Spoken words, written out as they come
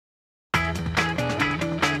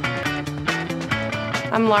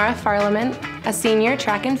I'm Laura Farleman, a senior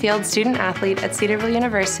track and field student athlete at Cedarville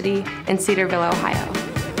University in Cedarville, Ohio.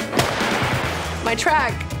 My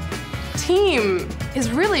track team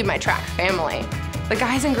is really my track family. The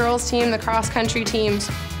guys and girls team, the cross-country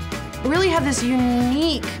teams really have this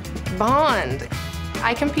unique bond.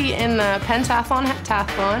 I compete in the pentathlon,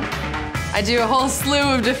 heptathlon. I do a whole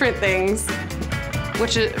slew of different things,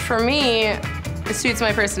 which for me, it suits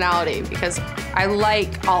my personality because I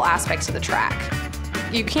like all aspects of the track.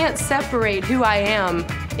 You can't separate who I am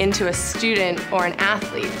into a student or an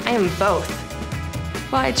athlete. I am both.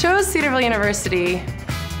 Well, I chose Cedarville University.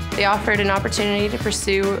 They offered an opportunity to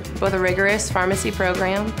pursue both a rigorous pharmacy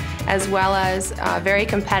program as well as a very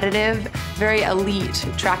competitive, very elite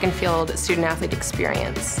track and field student athlete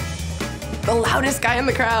experience. The loudest guy in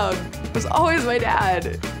the crowd was always my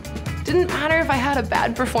dad. Didn't matter if I had a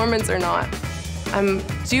bad performance or not. I'm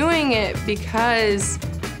doing it because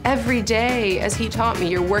every day, as he taught me,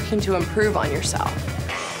 you're working to improve on yourself.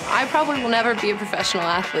 I probably will never be a professional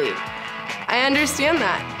athlete. I understand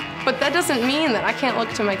that, but that doesn't mean that I can't look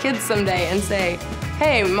to my kids someday and say,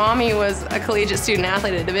 hey, mommy was a collegiate student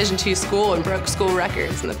athlete at a Division II school and broke school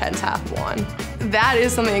records in the pentathlon. That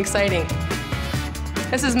is something exciting.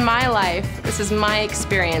 This is my life. This is my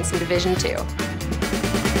experience in Division II.